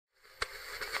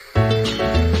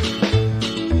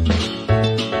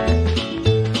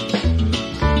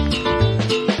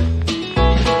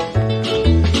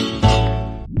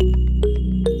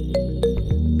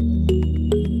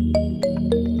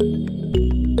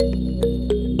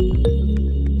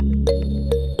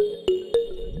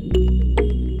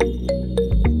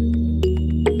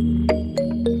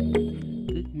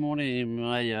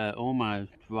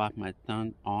drop my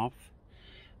son off,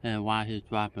 and while he's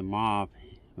dropping him off,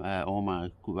 Omar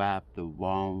grabbed the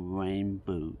wrong rain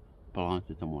boot, belongs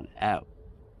to someone else,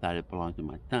 that it belongs to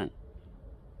my son.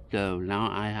 So now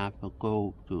I have to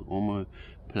go to Omar's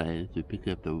place to pick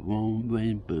up the wrong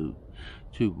rain boot,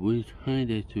 to return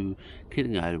it to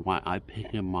kindergarten while I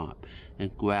pick him up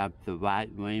and grab the right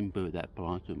rain boot that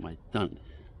belongs to my son.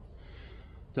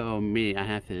 So I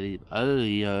have to leave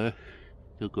earlier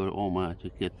to go to Omar to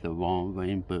get the wrong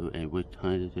rain boot and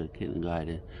return it to the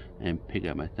kindergarten and pick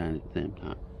up my son at the same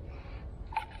time.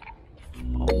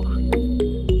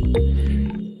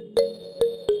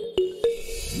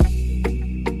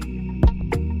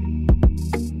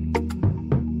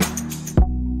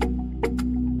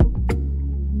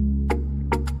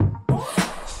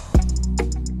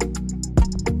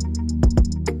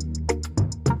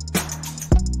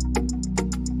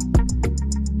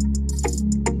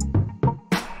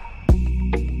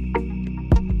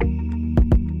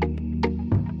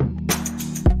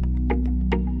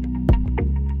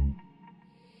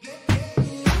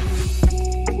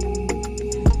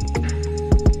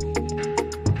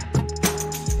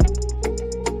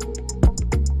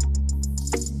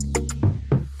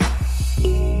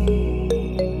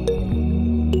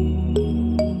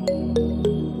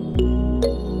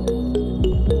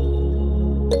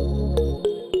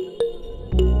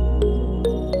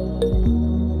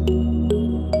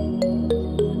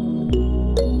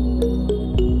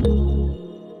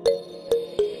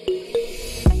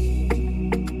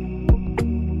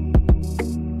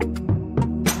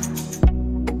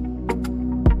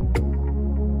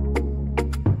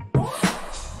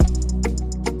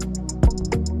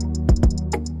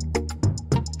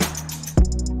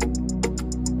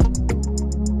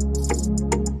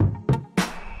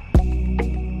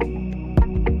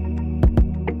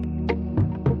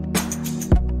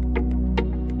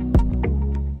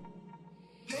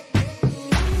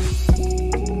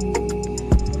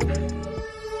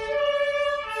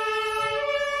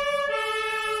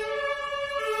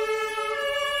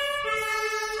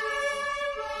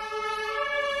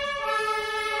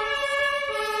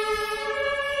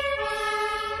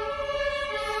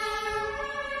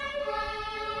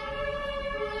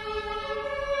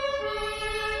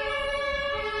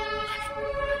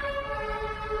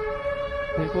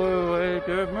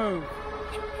 Good move.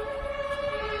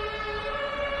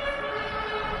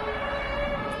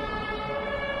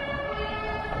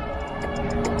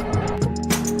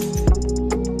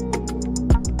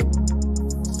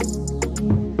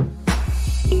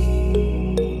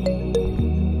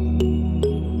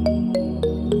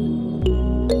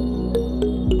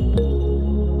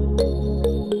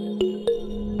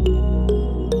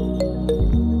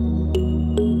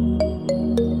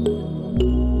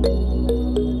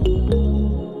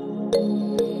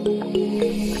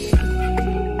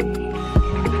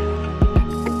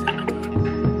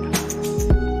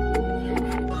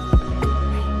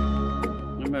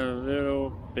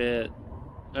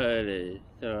 Early,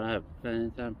 so I have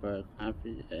planned some for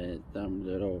coffee and some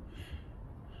little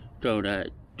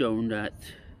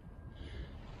donuts.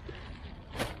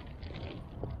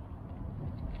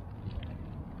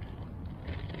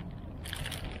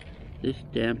 This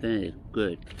damn thing is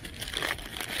good.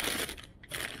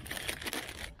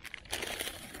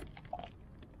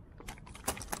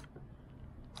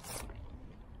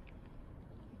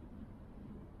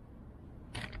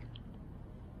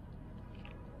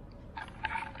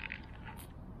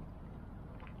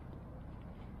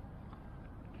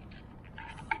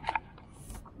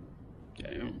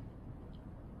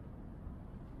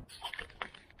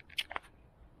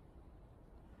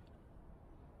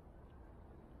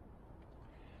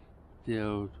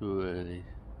 Still too early,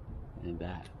 and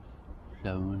that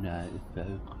donut is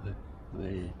so good.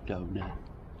 Really donut.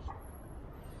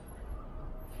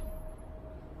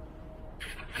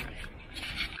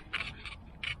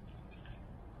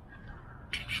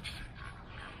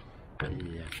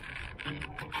 Yeah.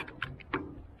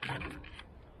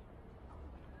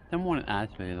 Someone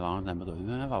asked me a long time ago, you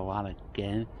have a lot of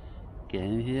gain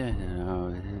here?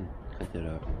 No, this is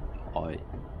considered oil.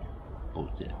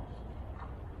 Bullshit.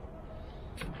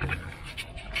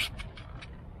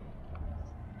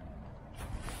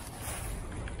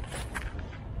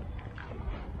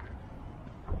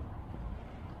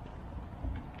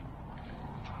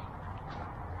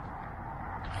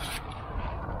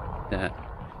 That.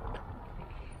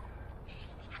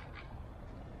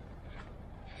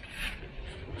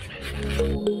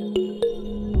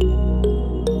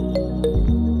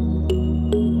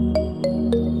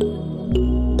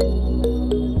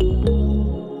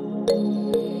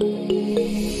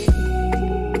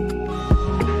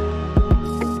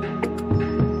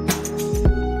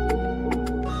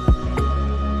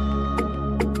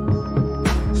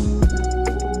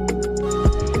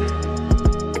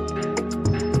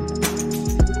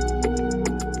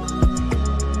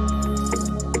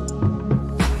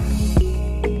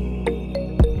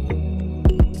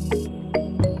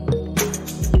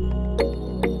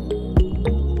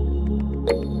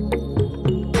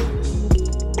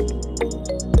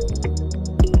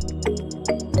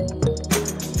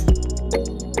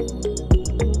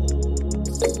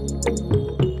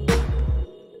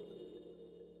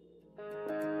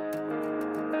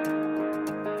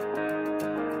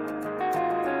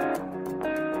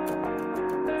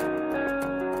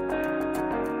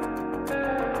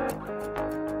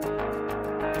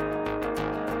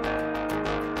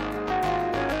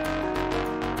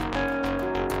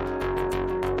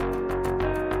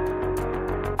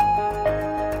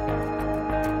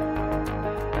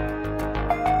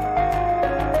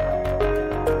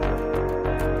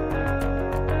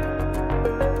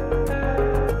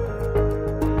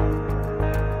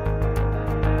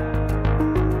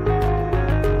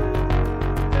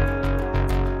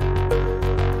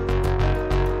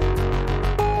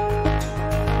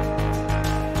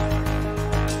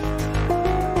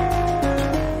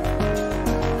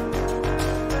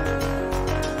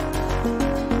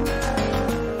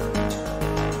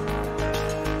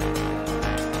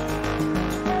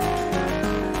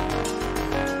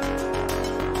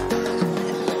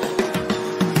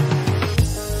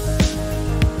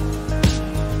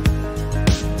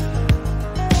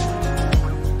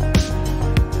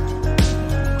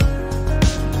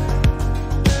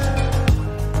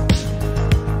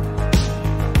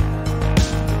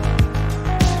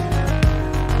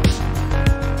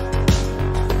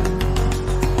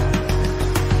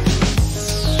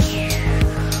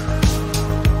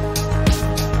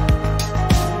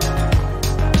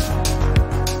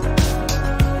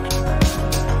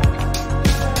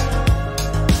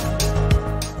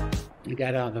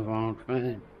 got on the wrong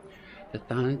train. The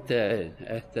sign said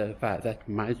S35, that's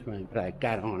my train, but I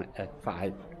got on it at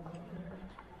 5.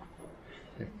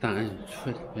 The sign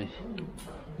tricked me.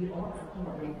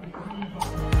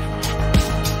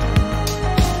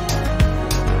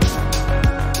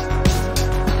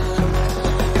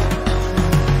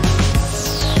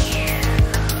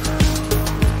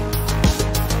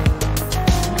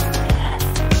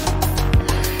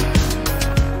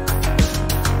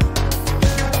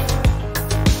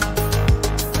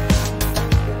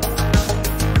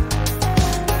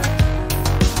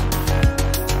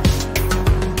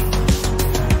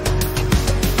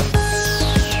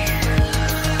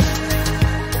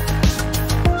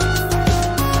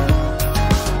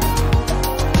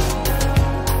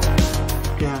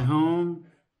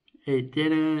 Ate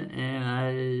dinner and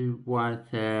I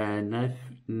watched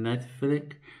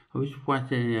Netflix. I was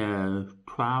watching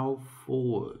Trial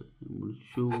 4.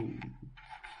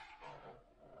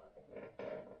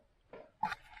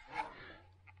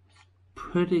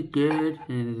 Pretty good,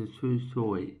 and it's a true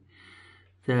story.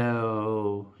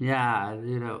 So yeah,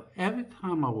 you know, every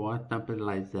time I watch something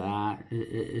like that,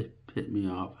 it pissed me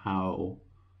off how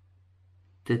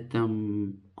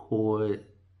system court,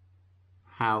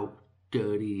 how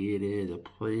dirty it is, the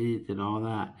police and all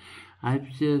that. I've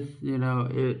just, you know,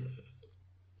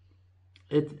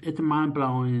 it's mind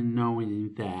blowing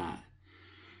knowing that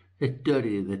it's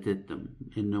dirty the system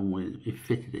and no one is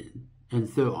fixing it. And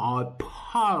so are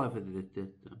part of the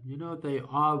system. You know, they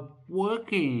are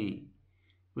working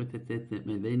with the system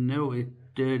and they know it's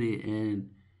dirty and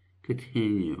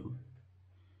continue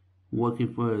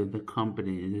working for the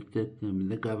company, the system,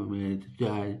 the government, the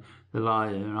judge, the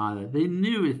lawyer, and all that. They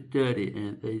knew it's dirty,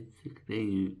 and they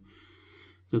continue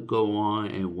to go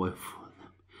on and work for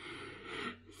them.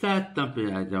 That's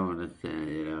something I don't understand,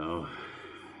 you know.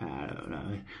 I don't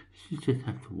know. You just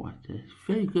have to watch it. It's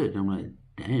very good. I'm like,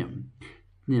 damn.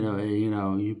 You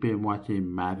know, you've been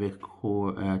watching Maverick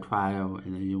trial,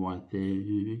 and then you watch this.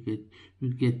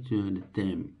 You get to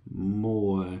understand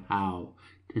more how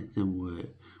system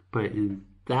works. But in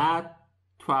that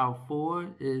Trial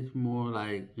 4 is more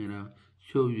like, you know,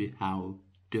 show you how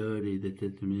dirty the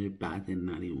system is back in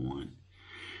 91.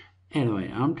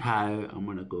 Anyway, I'm tired. I'm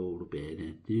going to go to bed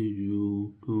and see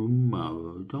you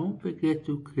tomorrow. Don't forget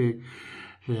to click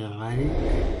like,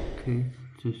 click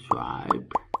subscribe.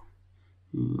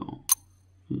 You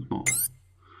know,